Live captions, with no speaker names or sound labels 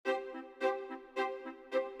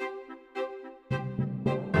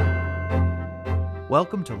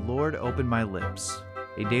Welcome to Lord Open My Lips,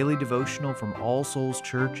 a daily devotional from All Souls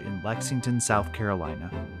Church in Lexington, South Carolina.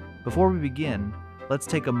 Before we begin, let's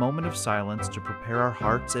take a moment of silence to prepare our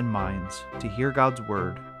hearts and minds to hear God's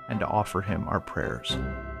Word and to offer Him our prayers.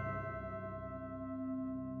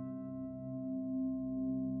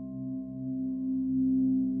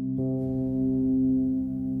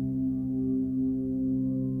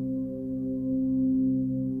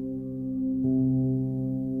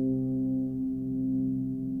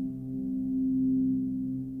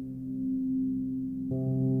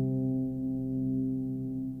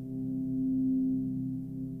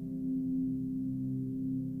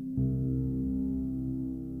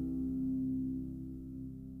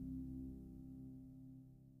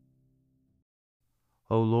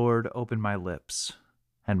 O Lord, open my lips,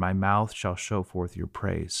 and my mouth shall show forth your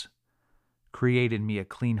praise. Create in me a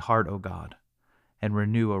clean heart, O God, and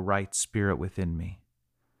renew a right spirit within me.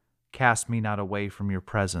 Cast me not away from your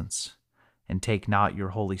presence, and take not your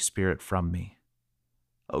Holy Spirit from me.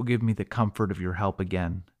 O give me the comfort of your help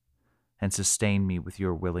again, and sustain me with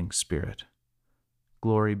your willing spirit.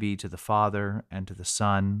 Glory be to the Father, and to the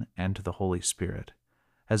Son, and to the Holy Spirit,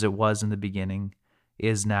 as it was in the beginning,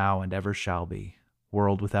 is now, and ever shall be,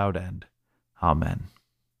 world without end. Amen.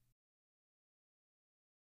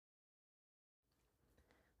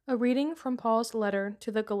 A reading from Paul's letter to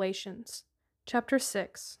the Galatians, chapter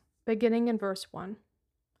 6, beginning in verse 1.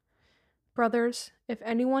 Brothers, if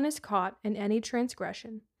anyone is caught in any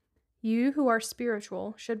transgression, you who are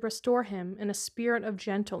spiritual should restore him in a spirit of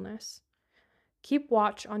gentleness. Keep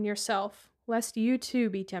watch on yourself, lest you too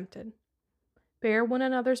be tempted. Bear one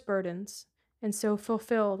another's burdens, and so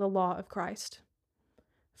fulfill the law of Christ.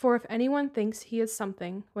 For if anyone thinks he is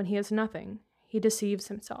something when he is nothing, he deceives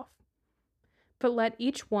himself. But let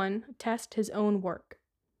each one test his own work,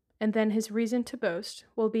 and then his reason to boast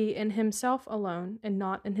will be in himself alone and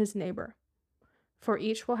not in his neighbor, for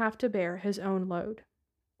each will have to bear his own load.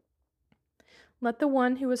 Let the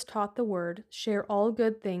one who is taught the word share all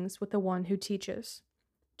good things with the one who teaches.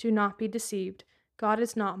 Do not be deceived, God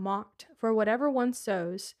is not mocked, for whatever one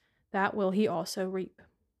sows, that will he also reap.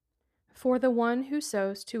 For the one who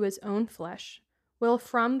sows to his own flesh will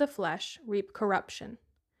from the flesh reap corruption,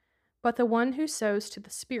 but the one who sows to the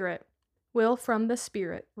Spirit will from the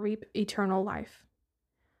Spirit reap eternal life.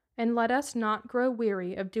 And let us not grow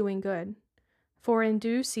weary of doing good, for in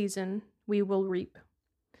due season we will reap,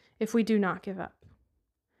 if we do not give up.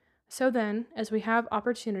 So then, as we have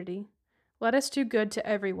opportunity, let us do good to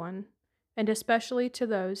everyone, and especially to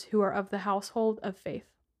those who are of the household of faith.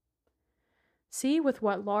 See with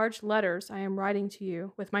what large letters I am writing to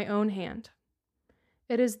you with my own hand.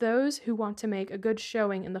 It is those who want to make a good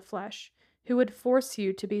showing in the flesh who would force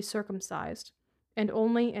you to be circumcised, and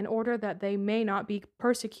only in order that they may not be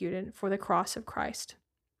persecuted for the cross of Christ.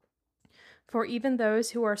 For even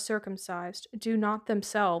those who are circumcised do not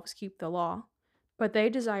themselves keep the law, but they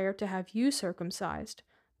desire to have you circumcised,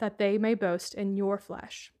 that they may boast in your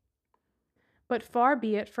flesh. But far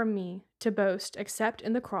be it from me to boast except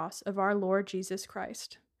in the cross of our Lord Jesus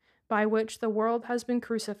Christ, by which the world has been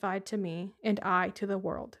crucified to me, and I to the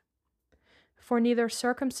world. For neither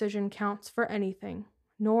circumcision counts for anything,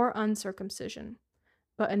 nor uncircumcision,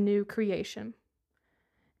 but a new creation.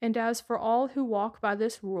 And as for all who walk by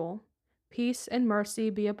this rule, peace and mercy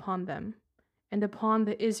be upon them, and upon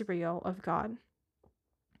the Israel of God.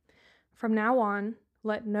 From now on,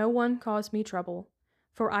 let no one cause me trouble,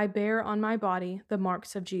 for I bear on my body the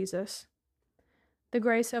marks of Jesus. The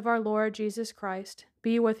grace of our Lord Jesus Christ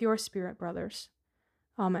be with your spirit, brothers.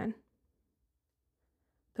 Amen.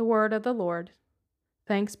 The word of the Lord.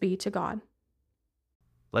 Thanks be to God.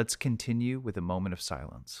 Let's continue with a moment of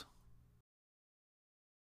silence.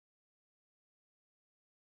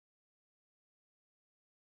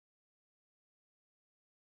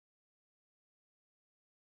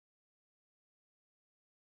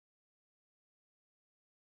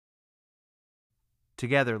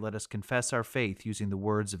 Together, let us confess our faith using the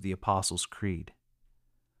words of the Apostles' Creed.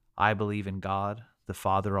 I believe in God, the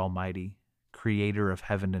Father Almighty, creator of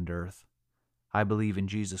heaven and earth. I believe in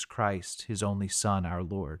Jesus Christ, his only Son, our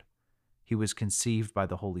Lord. He was conceived by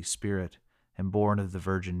the Holy Spirit and born of the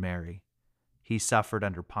Virgin Mary. He suffered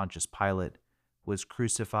under Pontius Pilate, was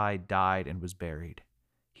crucified, died, and was buried.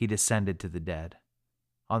 He descended to the dead.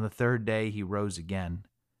 On the third day he rose again.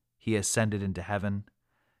 He ascended into heaven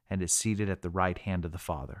and is seated at the right hand of the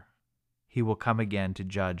Father. He will come again to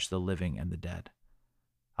judge the living and the dead.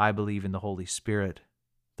 I believe in the Holy Spirit,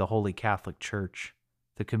 the Holy Catholic Church,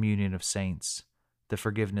 the communion of saints, the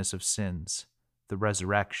forgiveness of sins, the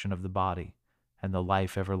resurrection of the body, and the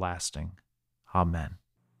life everlasting. Amen.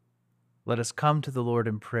 Let us come to the Lord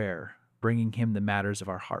in prayer, bringing him the matters of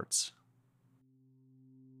our hearts.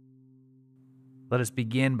 Let us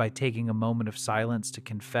begin by taking a moment of silence to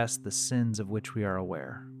confess the sins of which we are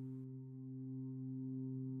aware.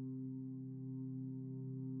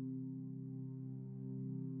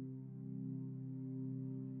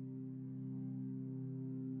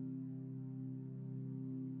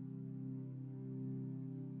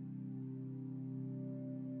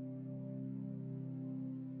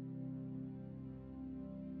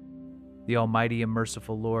 The Almighty and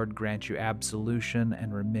merciful Lord grant you absolution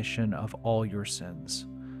and remission of all your sins,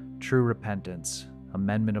 true repentance,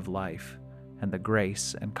 amendment of life, and the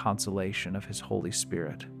grace and consolation of his Holy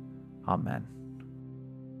Spirit. Amen.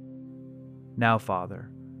 Now, Father,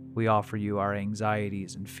 we offer you our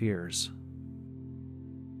anxieties and fears.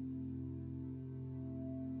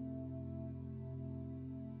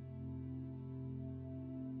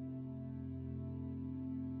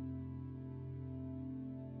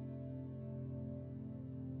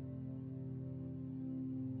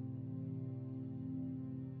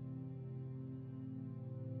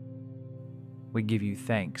 We give you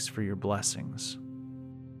thanks for your blessings.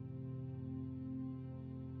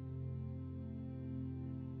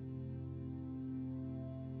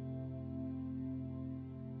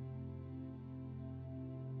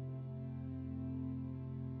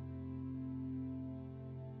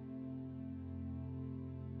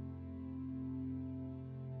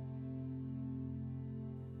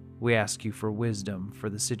 We ask you for wisdom for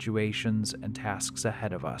the situations and tasks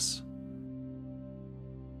ahead of us.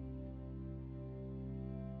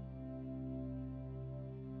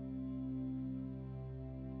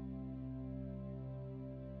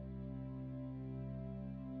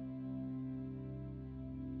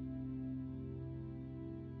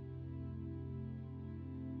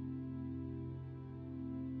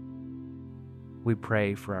 We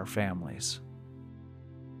pray for our families.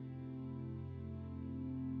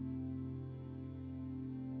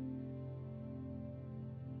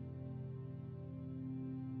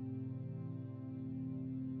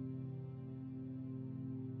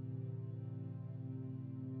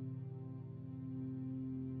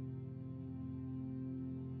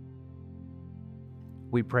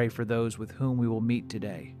 We pray for those with whom we will meet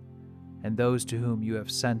today, and those to whom you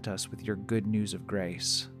have sent us with your good news of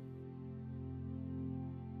grace.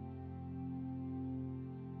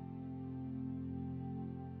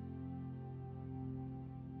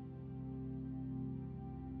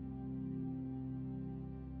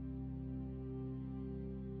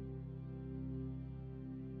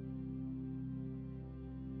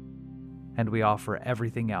 And we offer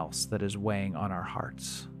everything else that is weighing on our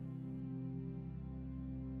hearts.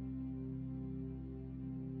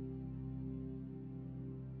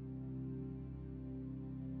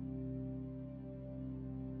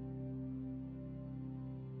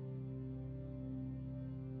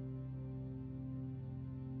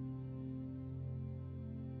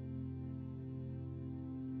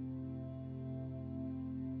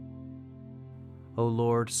 O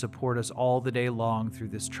Lord, support us all the day long through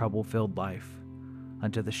this trouble-filled life,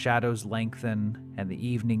 until the shadows lengthen and the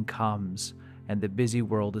evening comes, and the busy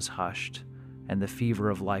world is hushed, and the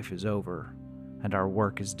fever of life is over, and our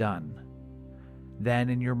work is done.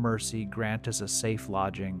 Then in your mercy grant us a safe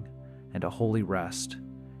lodging, and a holy rest,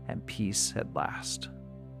 and peace at last.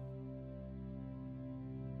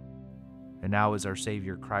 And now as our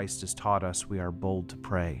Savior Christ has taught us, we are bold to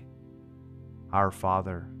pray. Our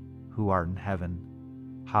Father, who art in heaven,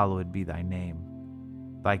 hallowed be thy name.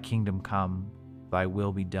 Thy kingdom come, thy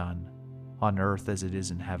will be done, on earth as it is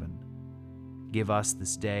in heaven. Give us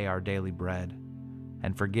this day our daily bread,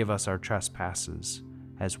 and forgive us our trespasses,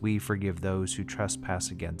 as we forgive those who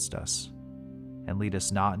trespass against us. And lead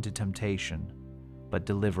us not into temptation, but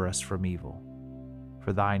deliver us from evil.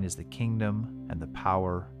 For thine is the kingdom, and the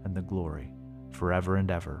power, and the glory, forever and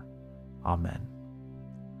ever. Amen.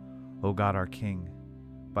 O God, our King,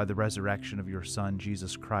 by the resurrection of your Son,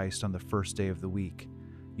 Jesus Christ, on the first day of the week,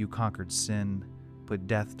 you conquered sin, put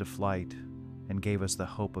death to flight, and gave us the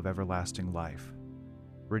hope of everlasting life.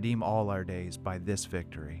 Redeem all our days by this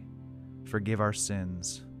victory. Forgive our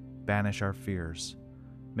sins, banish our fears,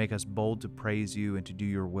 make us bold to praise you and to do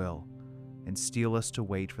your will, and steel us to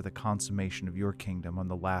wait for the consummation of your kingdom on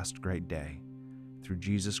the last great day. Through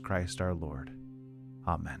Jesus Christ our Lord.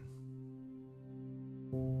 Amen.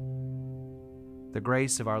 The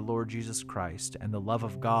grace of our Lord Jesus Christ, and the love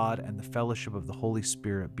of God, and the fellowship of the Holy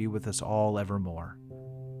Spirit be with us all evermore.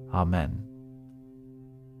 Amen.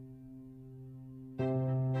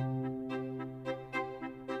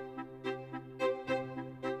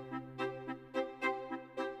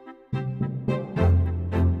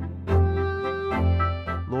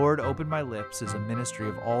 Lord Open My Lips is a ministry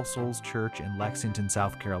of All Souls Church in Lexington,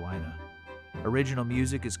 South Carolina. Original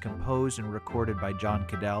music is composed and recorded by John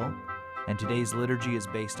Cadell, and today's liturgy is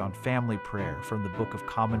based on family prayer from the Book of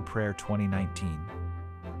Common Prayer 2019.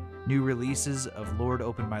 New releases of Lord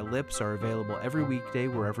Open My Lips are available every weekday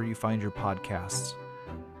wherever you find your podcasts,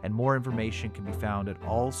 and more information can be found at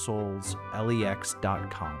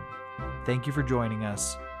allsoulslex.com. Thank you for joining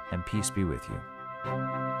us, and peace be with you.